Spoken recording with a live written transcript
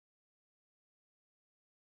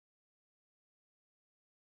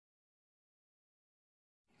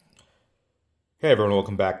Hey everyone,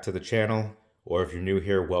 welcome back to the channel, or if you're new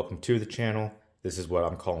here, welcome to the channel. This is what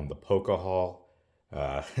I'm calling the Poke Haul.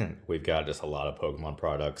 We've got just a lot of Pokemon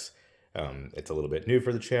products. It's a little bit new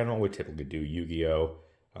for the channel. We typically do Yu-Gi-Oh!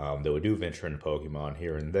 Though we do venture into Pokemon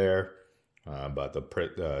here and there. But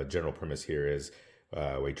the general premise here is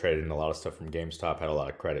we traded in a lot of stuff from Gamestop, had a lot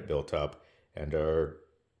of credit built up, and are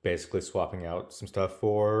basically swapping out some stuff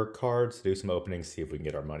for cards, do some openings, see if we can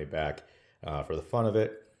get our money back for the fun of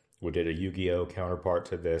it. We did a Yu-Gi-Oh! Counterpart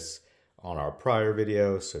to this on our prior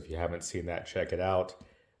video, so if you haven't seen that, check it out.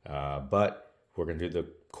 But we're going to do the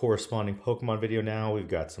corresponding Pokemon video now. We've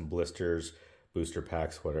got some blisters, booster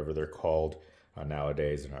packs, whatever they're called.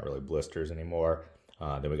 Nowadays, they're not really blisters anymore.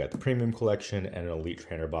 Then we got the Premium Collection and an Elite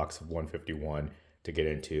Trainer box of 151 to get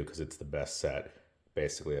into because it's the best set,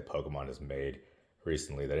 basically, that Pokemon has made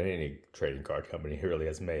recently, that any trading card company really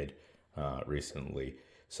has made recently.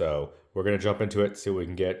 So we're going to jump into it, see what we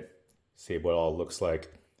can get, see what it all looks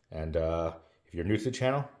like. And if you're new to the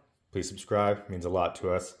channel, please subscribe. It means a lot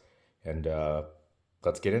to us. And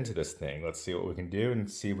let's get into this thing. Let's see what we can do and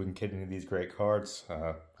see if we can get into these great cards.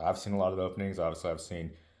 I've seen a lot of the openings. Obviously, I've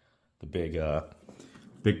seen the big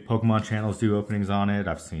Pokemon channels do openings on it.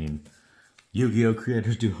 I've seen Yu-Gi-Oh!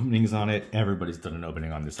 Creators do openings on it. Everybody's done an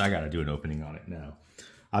opening on this. I got to do an opening on it now.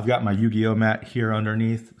 I've got my Yu-Gi-Oh! Mat here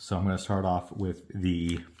underneath, so I'm going to start off with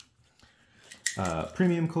the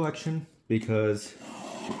Premium Collection because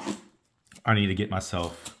I need to get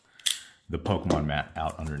myself the Pokemon mat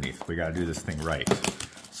out underneath. We got to do this thing right.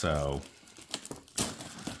 So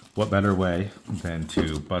what better way than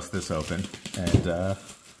to bust this open and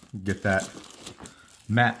get that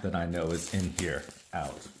mat that I know is in here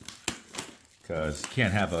out. Because you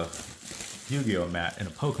can't have a Yu-Gi-Oh! Mat in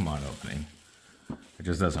a Pokemon opening. It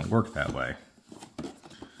just doesn't work that way.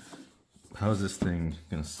 How is this thing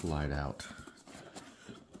gonna slide out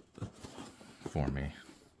for me?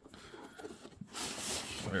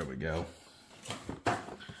 There we go.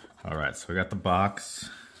 All right, so we got the box,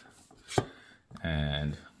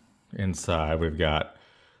 and inside we've got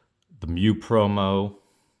the Mewtwo promo,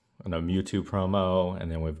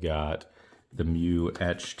 and then we've got the Mew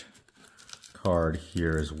etched card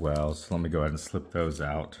here as well. So let me go ahead and slip those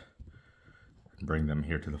out. Bring them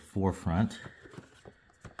here to the forefront.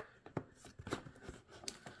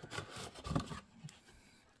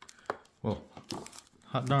 Whoa,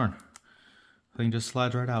 hot darn. Thing just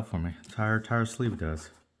slides right out for me. Entire sleeve does.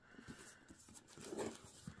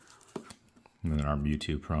 And then our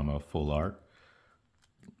Mewtwo promo full art.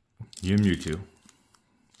 You Mewtwo.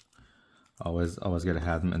 Always gotta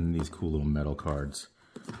have them, and these cool little metal cards,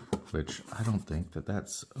 which I don't think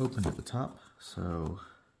that's open at the top, so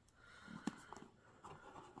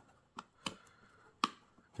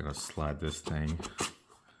gonna slide this thing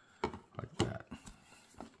like that.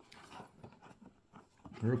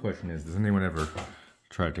 The real question is, does anyone ever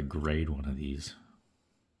try to grade one of these?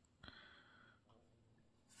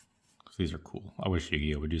 These are cool. I wish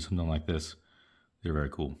Yu-Gi-Oh! Would do something like this. They're very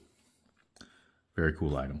cool. Very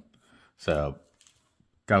cool item. So,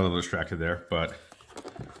 got a little distracted there, but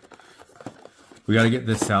we got to get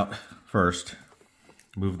this out first.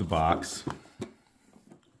 Move the box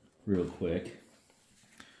real quick.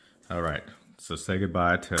 All right, so say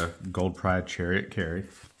goodbye to Gold Pride Chariot Carry.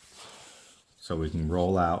 So we can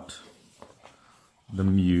roll out the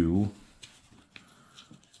Mew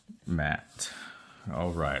mat.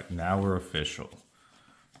 All right, now we're official.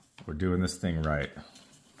 We're doing this thing right.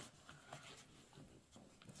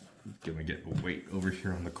 Gonna get a weight over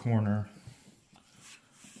here on the corner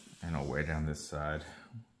and a way down this side.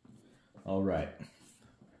 All right,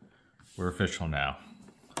 we're official now.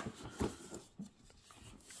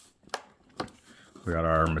 We got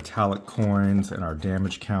our metallic coins and our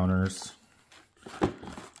damage counters,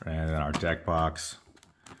 and then our deck box,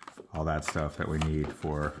 all that stuff that we need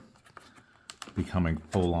for becoming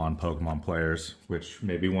full-on Pokemon players, which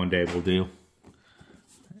maybe one day we'll do.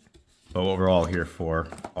 But what we're all here for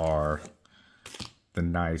are the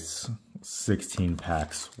nice 16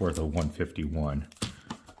 packs worth of 151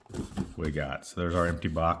 we got. So there's our empty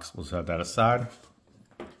box. We'll set that aside.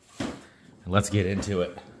 And let's get into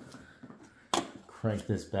it. Crank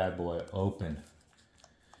this bad boy open.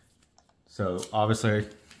 So obviously,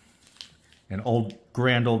 in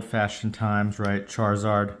grand old-fashioned times, right?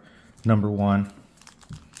 Charizard, #1.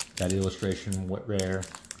 That illustration rare.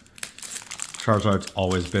 Charizard's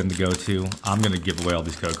always been the go-to. I'm gonna give away all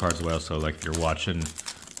these code cards as well. So like if you're watching,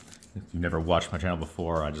 if you've never watched my channel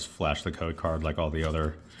before, I just flash the code card like all the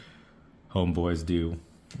other homeboys do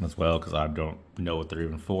as well, because I don't know what they're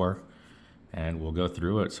even for. And we'll go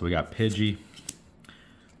through it. So we got Pidgey,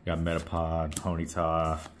 we got Metapod,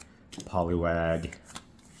 Ponyta, Poliwag.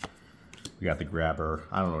 We got the grabber.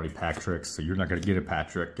 I don't know any pack tricks, so you're not gonna get a pack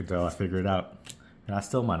trick until I figure it out. And I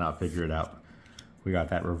still might not figure it out. We got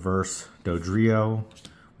that reverse Dodrio.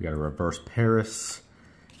 We got a reverse Paris.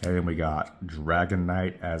 And then we got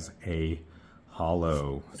Dragonite as a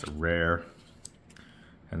holo. It's a rare.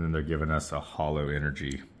 And then they're giving us a holo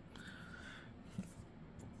energy.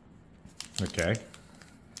 Okay.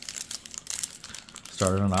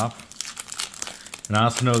 Starting off. And I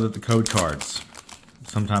also know that the code cards,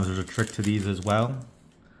 sometimes there's a trick to these as well.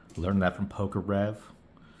 Learned that from pokerev.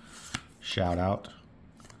 Shout out.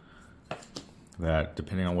 That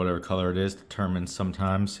depending on whatever color it is determines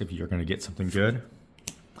sometimes if you're going to get something good.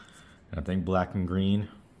 And I think black and green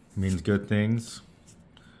means good things.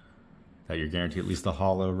 That you're guaranteed at least a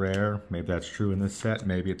holo rare. Maybe that's true in this set,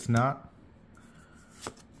 maybe it's not.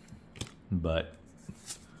 But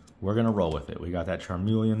we're going to roll with it. We got that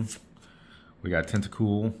Charmeleon. We got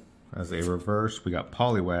Tentacool as a reverse. We got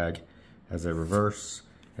Poliwag as a reverse.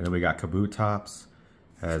 And then we got Kabutops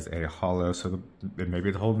as a holo. So maybe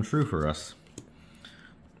it's holding true for us.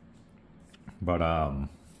 But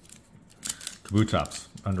Kabutops,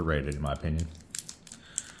 underrated in my opinion.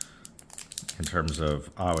 In terms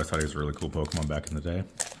of, I always thought he was a really cool Pokemon back in the day.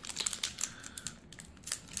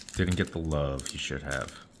 Didn't get the love he should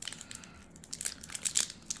have.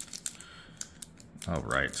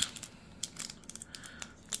 Alright.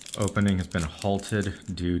 Opening has been halted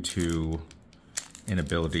due to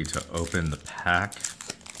inability to open the pack.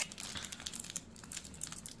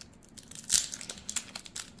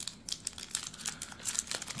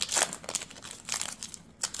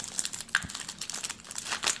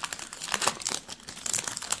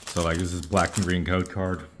 So like this is black and green code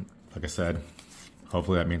card. Like I said,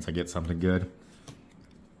 hopefully that means I get something good.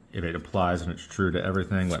 If it applies and it's true to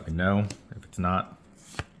everything, let me know. If it's not,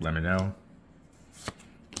 let me know.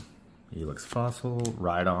 Helix Fossil,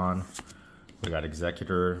 Rhydon. We got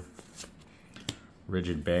Executor,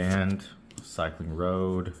 Rigid Band, Cycling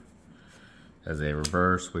Road. As a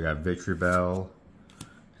reverse, we got Victory Bell.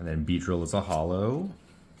 And then Beedrill is a holo.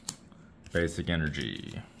 Basic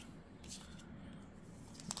Energy.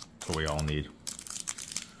 That's what we all need.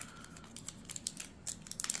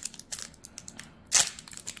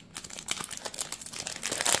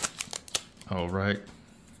 All right.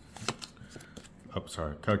 Oh,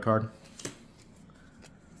 sorry. Code card.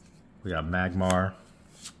 We got Magmar,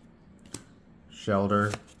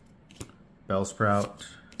 Shelter, Bellsprout,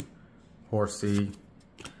 Horsey,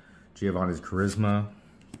 Giovanni's Charisma.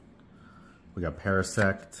 We got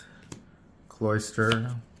Parasect,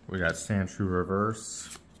 Cloyster. We got Sandshrew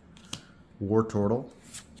Reverse, Wartortle,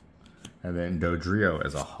 and then Dodrio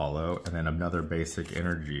as a holo, and then another basic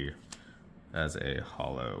energy as a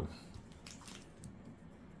holo.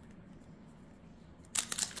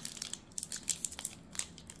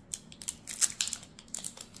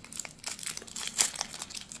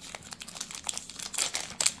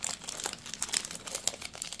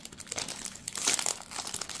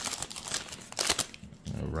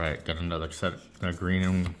 Alright, got another set of green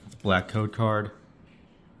and black code card.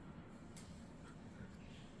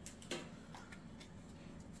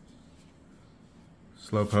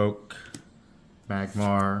 Slowpoke,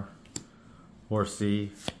 Magmar,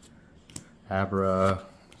 Horsey, Abra,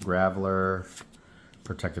 Graveler,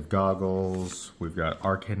 Protective Goggles. We've got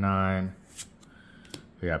Arcanine.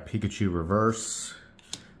 We got Pikachu Reverse,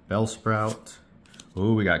 Bellsprout.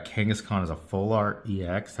 Ooh, we got Kangaskhan as a Full Art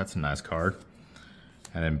EX. That's a nice card.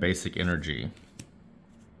 And then Basic Energy.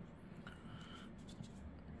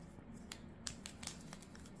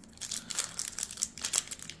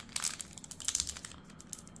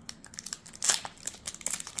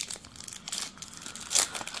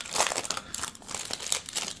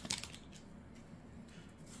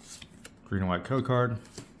 Green and white code card.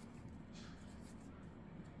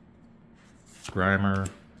 Grimer,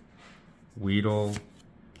 Weedle,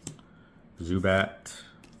 Zubat,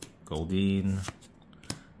 Goldeen,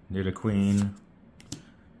 Nidoqueen,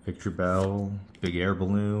 Victory Bell, Big Air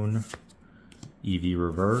Balloon, Eevee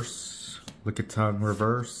Reverse, Lickitung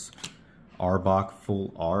Reverse, Arbok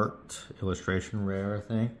Full Art, Illustration Rare, I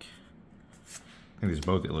think. I think these are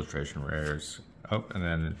both Illustration Rares. Oh, and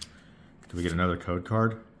then, do we get another code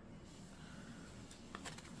card?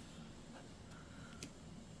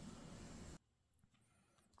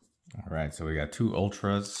 Alright, so we got two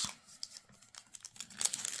Ultras.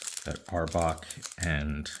 That Arbok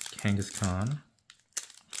and Kangaskhan.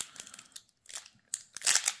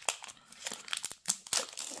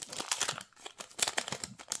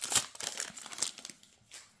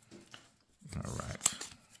 Alright.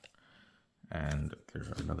 And And there's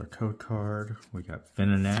another code card. We got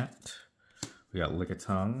Venonat. We got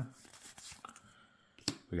Lickitung.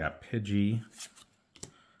 We got Pidgey.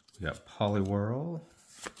 We got Poliwhirl.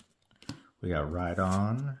 We got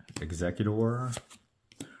Rhydon, Executor,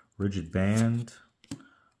 Rigid Band,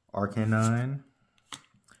 Arcanine,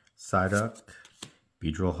 Psyduck,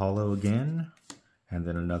 Beedrill Hollow again, and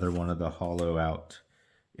then another one of the hollow out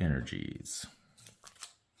energies.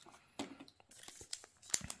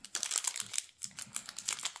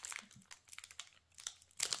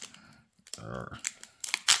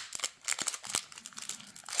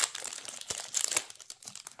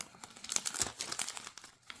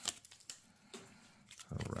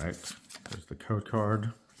 Alright, there's the code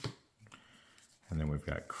card. And then we've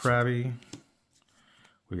got Krabby,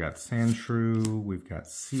 we got Sandshrew, we've got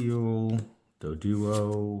Seal,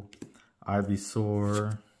 Doduo,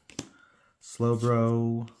 Ivysaur,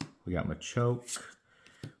 Slowbro, we got Machoke,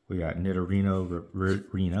 we got Nidorino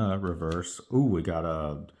Reverse. Ooh, we got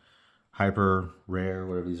a Hyper Rare,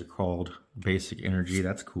 whatever these are called, Basic Energy,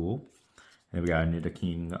 that's cool. And we got a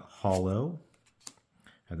Nidoking Hollow,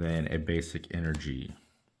 and then a Basic Energy.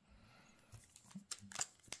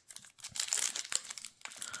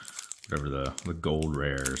 Whatever the gold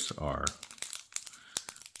rares are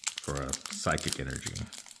for a Psychic Energy.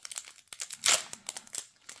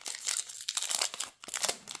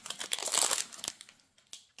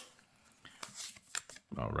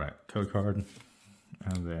 Alright, code card.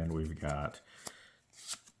 And then we've got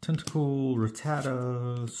Tentacle,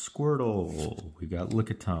 Rattata, Squirtle. We got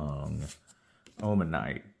Lickitung,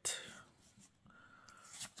 Omanite.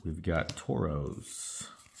 We've got Tauros.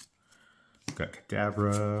 We've got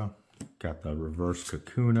Kadabra. Got the reverse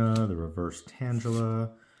Kakuna, the reverse Tangela.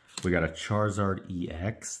 We got a Charizard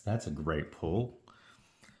EX. That's a great pull.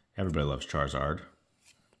 Everybody loves Charizard.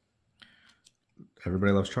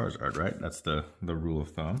 Everybody loves Charizard, right? That's the rule of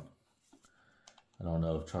thumb. I don't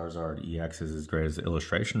know if Charizard EX is as great as the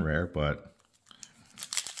Illustration Rare, but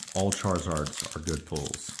all Charizards are good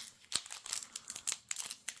pulls.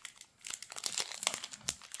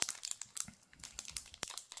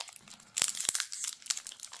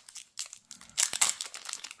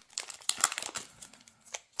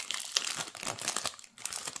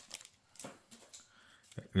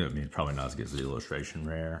 I mean, probably not as good as the Illustration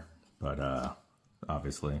Rare, but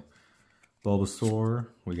obviously. Bulbasaur,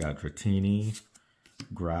 we got Dratini,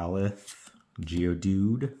 Growlithe,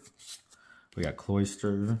 Geodude, we got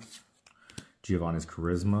Cloyster, Giovanni's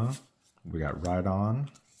Charisma, we got Rhydon,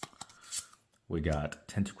 we got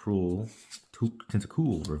Tentacool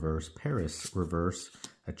Reverse, Paris Reverse,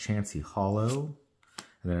 a Chansey Hollow,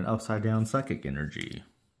 and then an Upside Down Psychic Energy.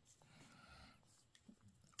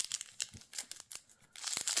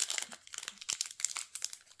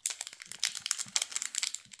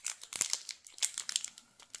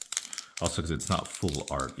 Also, because it's not full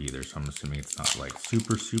art either, so I'm assuming it's not like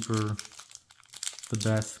super the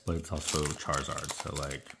best, but it's also Charizard, so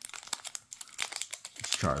like,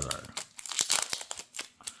 it's Charizard.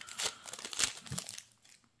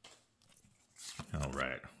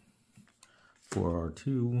 Alright. For our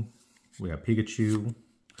two, we got Pikachu,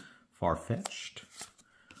 Farfetch'd,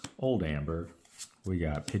 Old Amber, we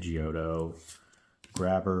got Pidgeotto,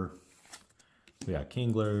 Grabber, we got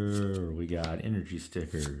Kingler, we got Energy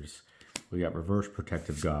Stickers, we got Reverse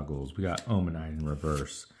Protective Goggles, we got Omanite in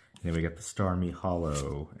reverse, and then we got the Starmie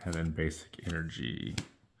Hollow, and then Basic Energy.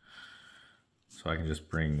 So I can just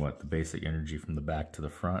bring, the Basic Energy from the back to the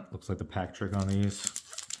front. Looks like the pack trick on these.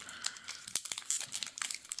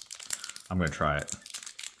 I'm gonna try it.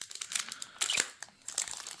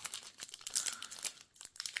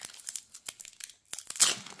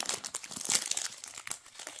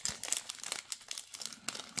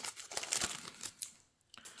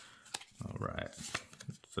 Alright,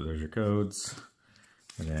 so there's your codes,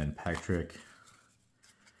 and then pack trick.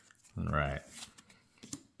 Alright,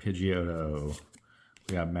 Pidgeotto,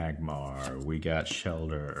 we got Magmar, we got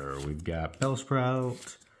Shelder, we've got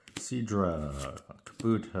Bellsprout, Seadra,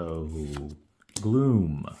 Kabuto,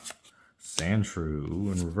 Gloom,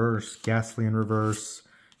 Sandshrew in reverse, Ghastly in reverse,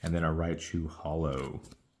 and then a Raichu Hollow.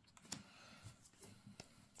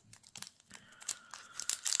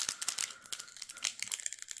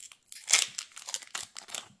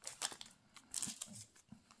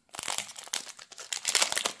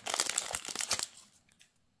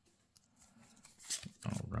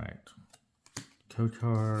 Alright, code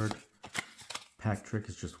card. Pack trick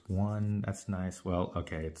is just one. That's nice. Well,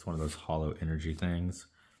 okay, it's one of those hollow energy things.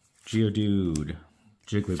 Geodude,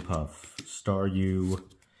 Jigglypuff, Staryu,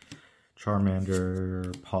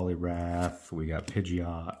 Charmander, Poliwrath. We got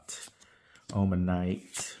Pidgeot,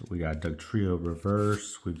 Omanite, we got Dugtrio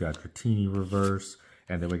reverse, we've got Giratina reverse,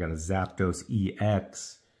 and then we got a Zapdos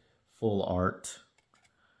EX full art.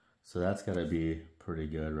 So that's gotta be pretty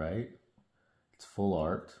good, right? It's full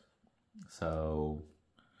art, so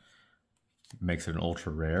makes it an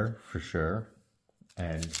ultra rare for sure.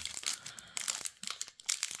 And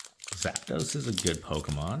Zapdos is a good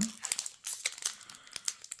Pokemon.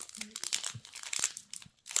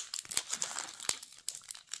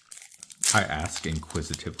 I ask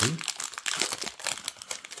inquisitively.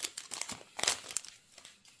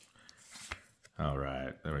 All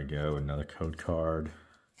right, there we go. Another code card.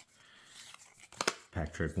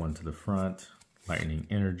 Pack Trick 1 to the front. Lightning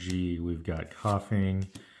Energy. We've got Coughing,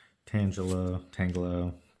 Tangela,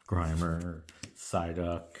 Grimer,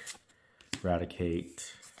 Psyduck, Raticate.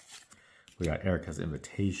 We got Erica's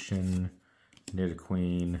Invitation,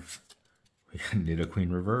 Nidoqueen. We got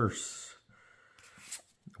Nidoqueen reverse.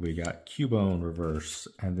 We got Cubone reverse,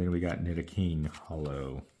 and then we got Nidoking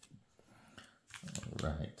hollow. All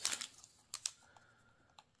right.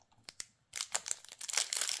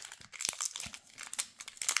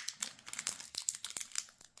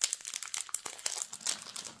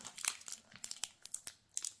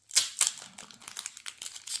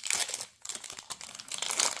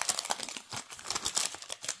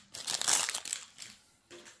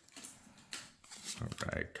 All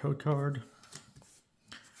right, code card.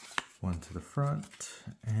 1 to the front,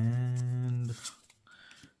 and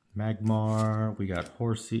Magmar, we got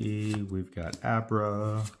Horsey, we've got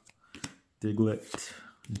Abra, Diglett,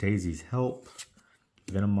 Daisy's Help,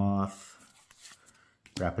 Venomoth,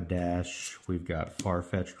 Rapidash, we've got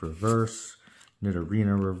Farfetch'd reverse,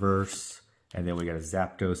 Nidorina reverse, and then we got a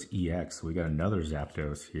Zapdos EX, so we got another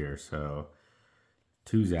Zapdos here, so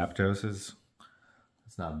 2 Zapdoses,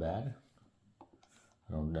 that's not bad.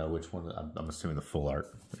 I don't know which one. I'm assuming the full art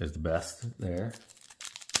is the best there.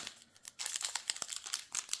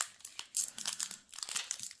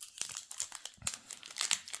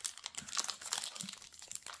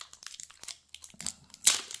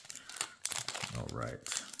 All right.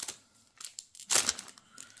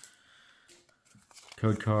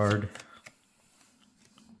 Code card.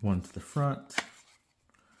 1 to the front.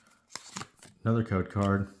 Another code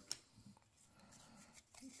card.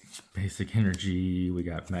 Basic Energy, we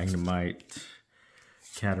got Magnemite,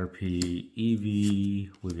 Caterpie, Eevee,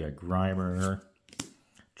 we've got Grimer,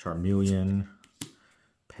 Charmeleon,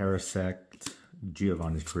 Parasect,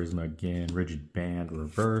 Giovanni's Charisma again, Rigid Band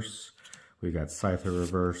reverse, we got Scyther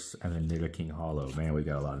reverse, and then Nidoking hollow. Man, we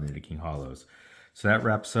got a lot of Nidoking hollows. So that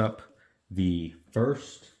wraps up the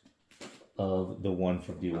first of the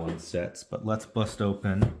 151 sets, but let's bust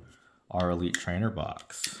open our Elite Trainer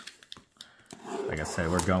box. Like I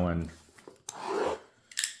said, we're going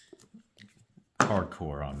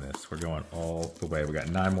hardcore on this. We're going all the way. We got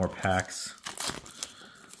 9 more packs.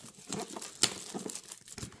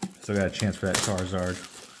 Still got a chance for that Charizard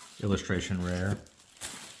illustration rare.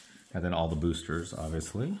 And then all the boosters,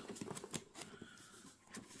 obviously.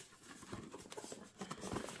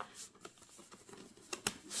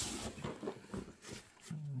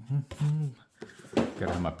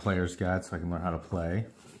 Gotta have my player's guide so I can learn how to play.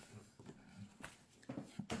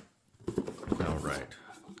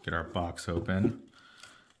 Get our box open,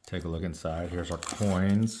 take a look inside. Here's our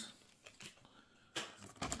coins,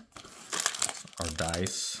 our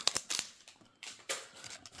dice.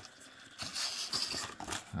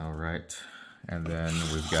 All right, and then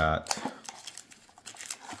we've got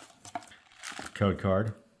code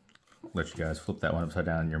card. Let you guys flip that one upside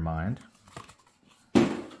down in your mind.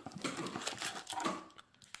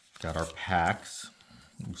 Got our packs.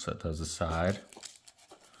 We'll set those aside.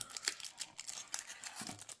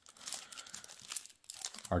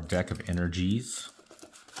 Our deck of energies.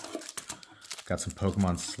 Got some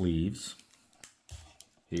Pokemon sleeves.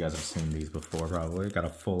 You guys have seen these before probably. Got a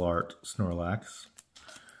full art Snorlax.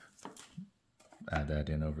 Add that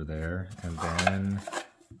in over there. And then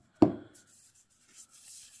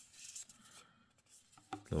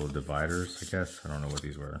little dividers, I guess. I don't know what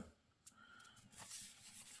these were.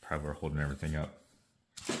 Probably were holding everything up.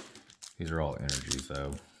 These are all energies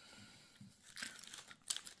though.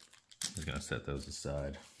 I'm just gonna set those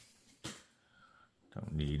aside.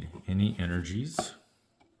 Don't need any energies.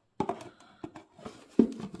 All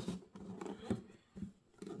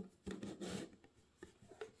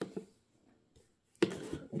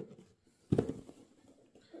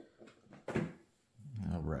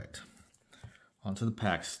right, on to the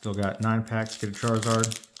packs. Still got 9 packs. Get a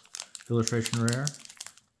Charizard illustration rare.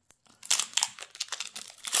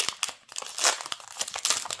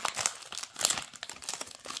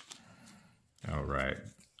 All right,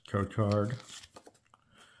 code card.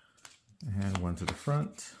 And one to the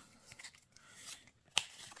front.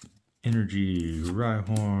 Energy,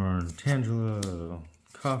 Rhyhorn, Tangela,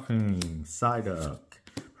 Coughing, Psyduck,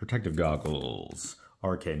 Protective Goggles,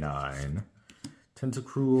 RK9,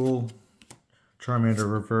 Tentacruel,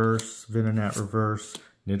 Charmander Reverse, Venonat Reverse,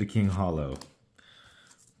 Nidoking Hollow.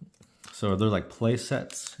 So are there like play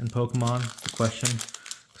sets in Pokemon? That's the question.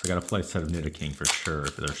 So I got a play set of Nidoking for sure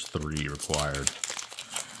if there's 3 required.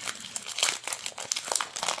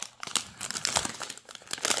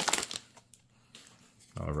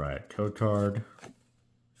 Alright, code card.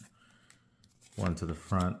 One to the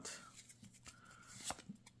front.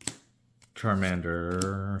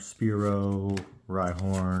 Charmander, Spearow,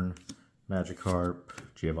 Rhyhorn, Magikarp,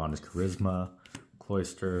 Giovanni's Charisma,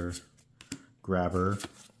 Cloyster, Grabber,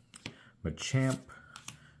 Machamp,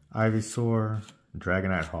 Ivysaur,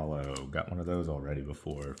 Dragonite Hollow. Got one of those already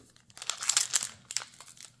before.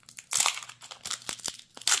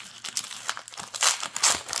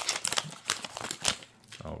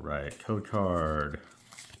 Alright, code card.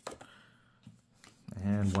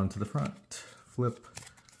 And one to the front. Flip.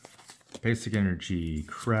 Basic Energy,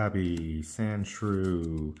 Krabby,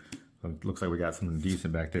 Sandshrew. Looks like we got something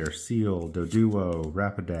decent back there. Seal, Doduo,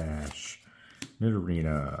 Rapidash,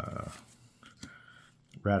 Nidorina,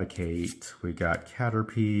 Raticate. We got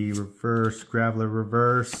Caterpie Reverse, Graveler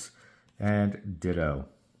Reverse, and Ditto.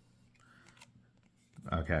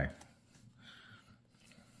 Okay.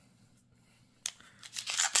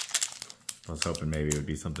 I was hoping maybe it would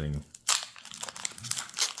be something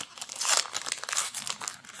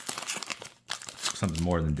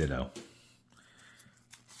more than Ditto.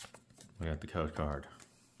 We got the code card.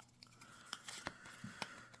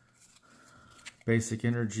 Basic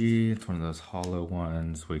Energy, it's one of those hollow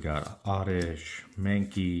ones. We got Oddish,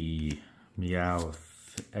 Mankey,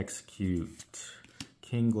 Meowth, Execute,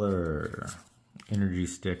 Kingler, Energy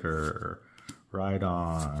Sticker,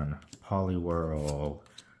 Rhydon, Poliwhirl,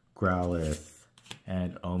 Growlithe,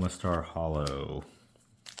 and Omastar Hollow.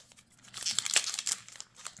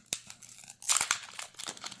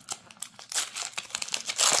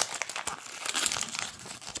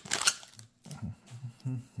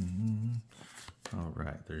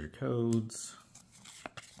 Alright, there's your codes.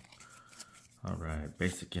 Alright,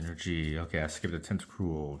 Basic Energy. Okay, I skipped a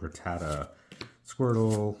Tentacruel, Rattata,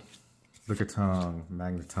 Squirtle, Lickitung,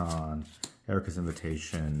 Magneton, Erica's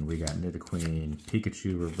Invitation. We got Nidoqueen,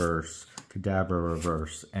 Pikachu Reverse, Kadabra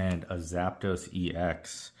Reverse, and a Zapdos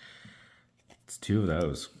EX. It's 2 of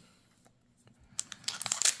those.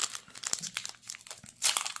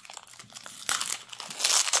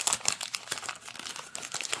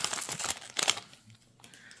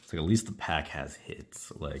 Like at least the pack has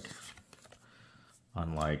hits, like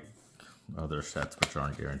unlike other sets which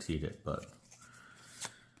aren't guaranteed it, but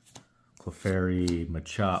Clefairy,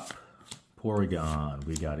 Machop, Porygon,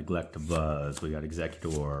 we got Electabuzz, we got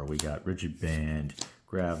Executor, we got Rigid Band,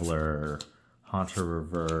 Graveler, Haunter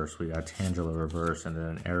Reverse, we got Tangela Reverse, and then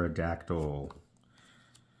an Aerodactyl.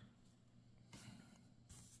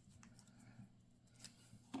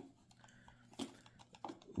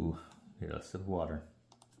 Ooh, need a sip of water.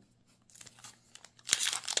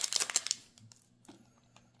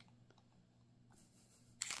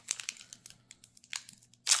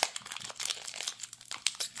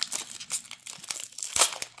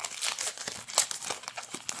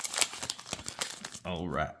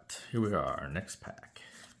 Alright, here we are, next pack.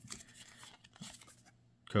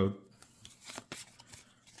 Code.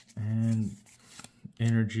 And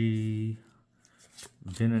Energy,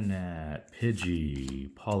 Venonat,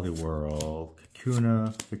 Pidgey, Poliwhirl,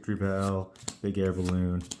 Kakuna, Victory Bell, Big Air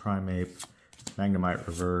Balloon, Primeape, Magnemite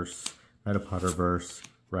Reverse, Metapod Reverse,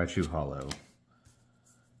 Raichu Hollow.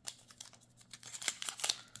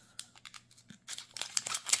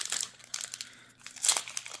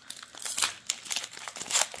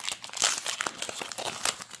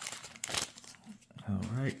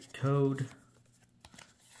 Alright, code.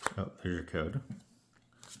 Oh, there's your code.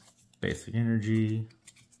 Basic Energy.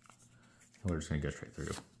 We're just going to go straight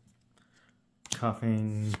through.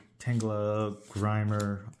 Coughing, Tangela,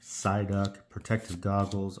 Grimer, Psyduck, Protective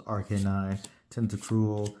Goggles, RK9,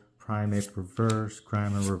 Tentacruel, Primeape Reverse,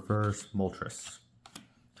 Grimer Reverse, Moltres.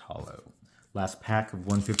 Hollow. Last pack of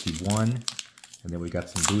 151. And then we got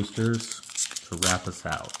some boosters to wrap us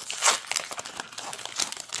out.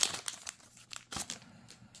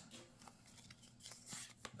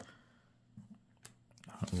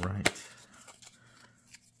 Alright.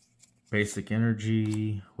 Basic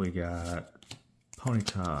Energy, we got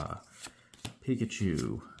Ponyta,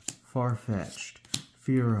 Pikachu, Farfetch'd,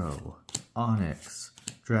 Fearow, Onix,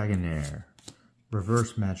 Dragonair,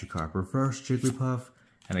 reverse Magikarp, reverse Jigglypuff,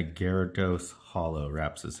 and a Gyarados Holo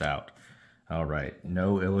wraps us out. Alright,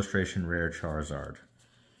 no illustration rare Charizard.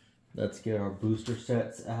 Let's get our booster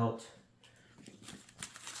sets out.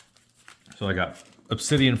 So I got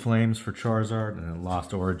Obsidian Flames for Charizard and then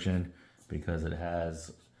Lost Origin because it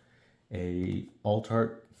has a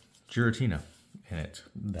alt-art Giratina in it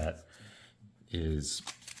that is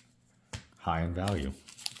high in value.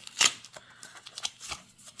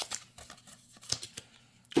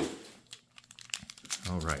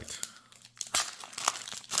 All right.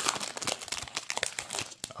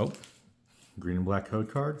 Oh, green and black code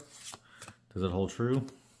card. Does it hold true?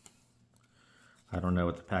 I don't know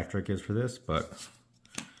what the pack trick is for this, but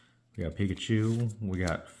we got Pikachu, we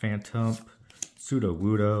got Phantump,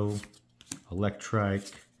 Sudowoodo,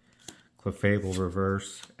 Electrike, Clefable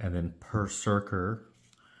Reverse, and then Berserker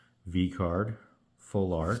V card,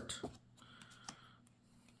 full art.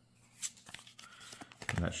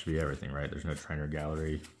 And that should be everything, right? There's no trainer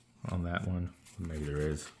gallery on that one. Maybe there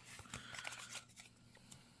is.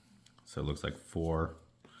 So it looks like 4,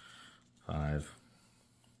 5.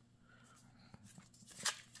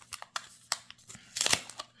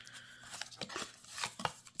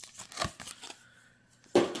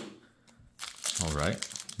 All right,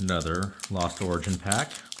 another Lost Origin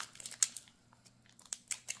pack.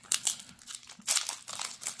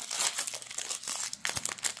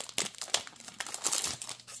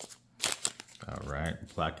 All right,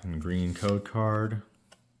 black and green code card.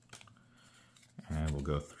 And we'll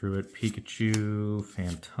go through it. Pikachu,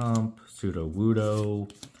 Phantump,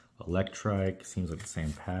 Sudowoodo, Electrike, seems like the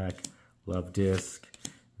same pack. Love Disc,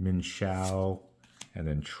 Minshao, and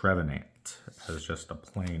then Trevenant as just a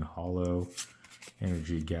plain holo.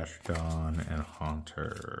 Energy, Gastrodon, and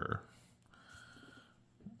Haunter.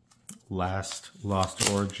 Last Lost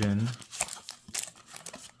Origin.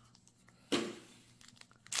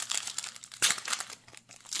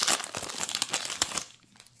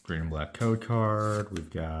 Green and black code card.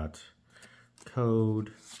 We've got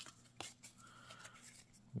Code.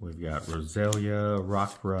 We've got Roselia,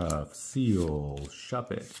 Rockruff, Seal,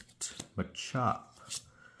 Shuppet, Machop,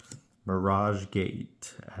 Mirage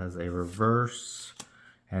Gate has a reverse,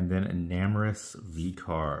 and then Enamorous V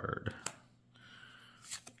card.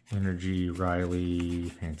 Energy,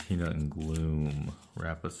 Riley, Fantina, and Gloom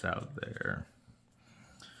wrap us out there.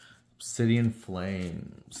 Obsidian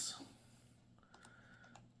Flames.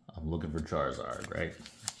 I'm looking for Charizard, right?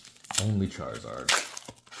 Only Charizard.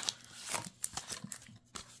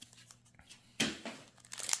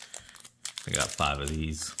 I got 5 of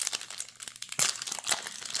these.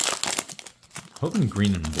 Hoping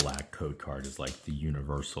green and black code card is like the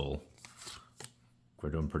universal. We're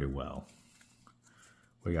doing pretty well.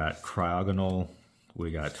 We got Cryogonal, we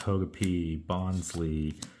got Togepi,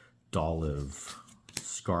 Bonsly, Dolive,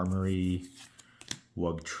 Skarmory,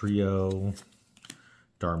 Wugtrio,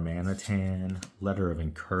 Darmanitan, Letter of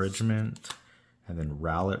Encouragement, and then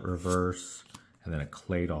Rowlet Reverse, and then a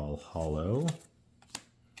Claydol Holo.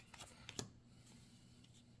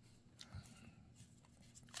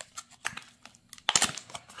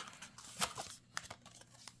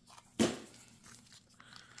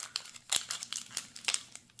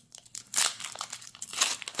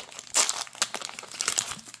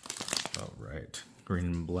 Green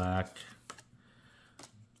and black,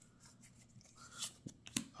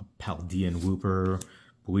 a Paldean Wooper,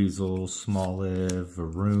 Buizel, Smoliv,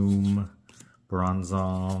 Varoom,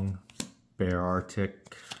 Bronzong, Bear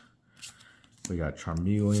Arctic. We got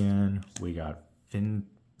Charmeleon, we got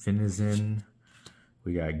Finizen,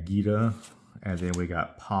 we got Gita, and then we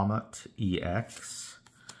got Pommet EX.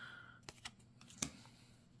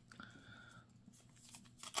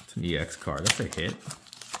 It's an EX card, that's a hit.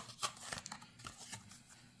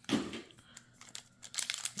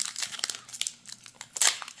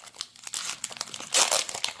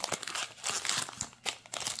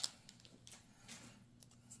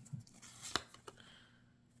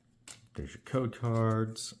 There's your code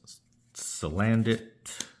cards.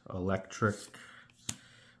 Salandit, Electric,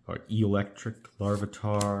 or Electric,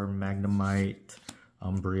 Larvitar, Magnemite,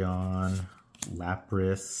 Umbreon,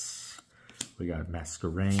 Lapras. We got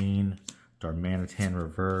Masquerain, Darmanitan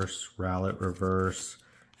Reverse, Rowlet Reverse,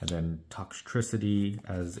 and then Toxtricity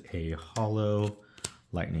as a holo.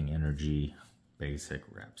 Lightning Energy basic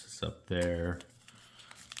wraps us up there.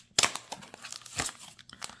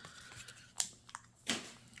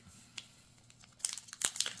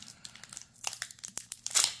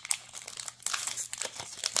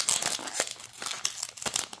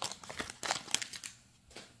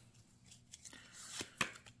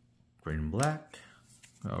 Green and black.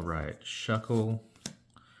 All right, Shuckle,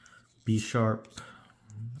 B-Sharp,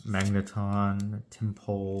 Magneton,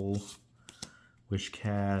 Timpole,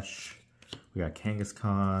 Wishcash. We got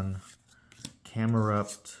Kangaskhan,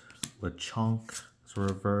 Camerupt, Lechonk as a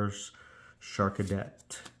reverse,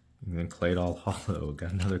 Sharkadet, and then Claydol Hollow.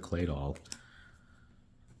 Got another Claydol.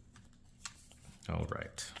 All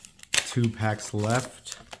right, 2 packs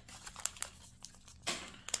left.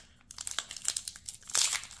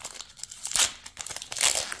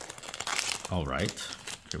 All right,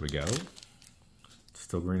 here we go.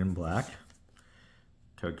 Still green and black.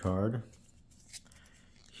 Code card.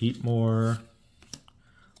 Heatmore,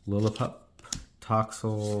 Lillipup,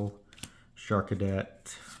 Toxel,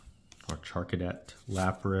 Sharkadet, or Charcadet,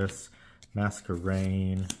 Lapras,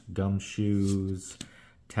 Masquerain, Gumshoes,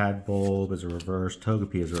 Tadbulb as a reverse,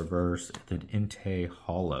 Togepi as a reverse, and then Entei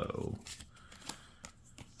Hollow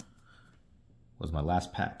was my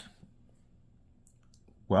last pack.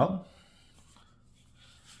 Well,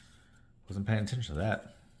 wasn't paying attention to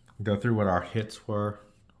that. Go through what our hits were,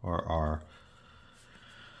 or our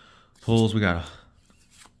pulls. We gotta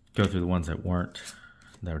go through the ones that weren't.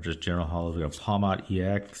 That were just general hollows. We got Palmot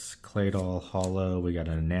EX, Claydol Hollow. We got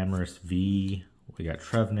an Enamorous V. We got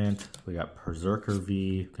Trevenant. We got Berserker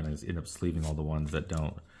V. Gonna end up sleeving all the ones that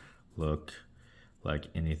don't look like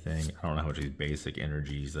anything. I don't know how much of these basic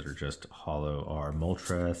energies that are just hollow are.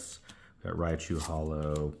 Moltres. We got Raichu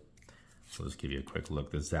Hollow. So let's give you a quick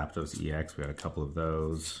look. The Zapdos EX, we got a couple of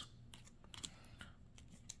those.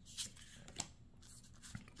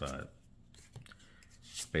 But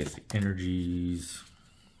basic energies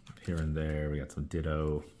here and there. We got some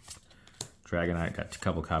Ditto. Dragonite, got a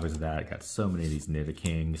couple copies of that. Got so many of these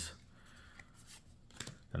Nidokings.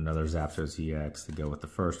 Another Zapdos EX to go with the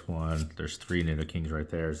first one. There's 3 Nidokings right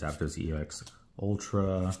there. Zapdos EX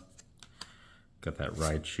Ultra. Got that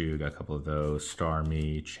Raichu, got a couple of those.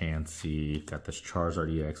 Starmie, Chansey. Got this Charizard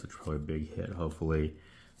EX, which is probably a big hit, hopefully.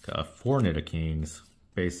 Got 4 Nidokings.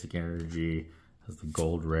 Basic Energy. Has the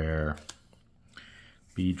Gold Rare.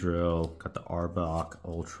 Beedrill. Got the Arbok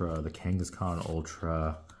Ultra. The Kangaskhan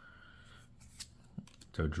Ultra.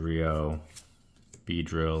 Dodrio.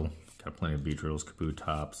 Beedrill. Got plenty of Beedrills,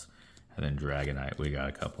 Kabutops. And then Dragonite we got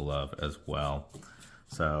a couple of as well.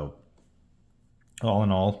 So, all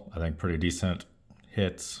in all, I think pretty decent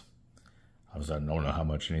hits. Obviously, I don't know how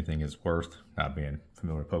much anything is worth, not being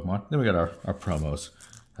familiar with Pokemon. Then we got our promos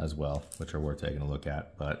as well, which are worth taking a look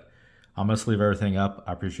at. But I'm going to sleeve everything up.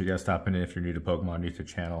 I appreciate you guys stopping in. If you're new to Pokemon, new to the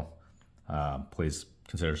channel, please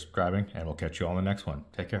consider subscribing, and we'll catch you all in the next one.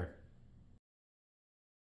 Take care.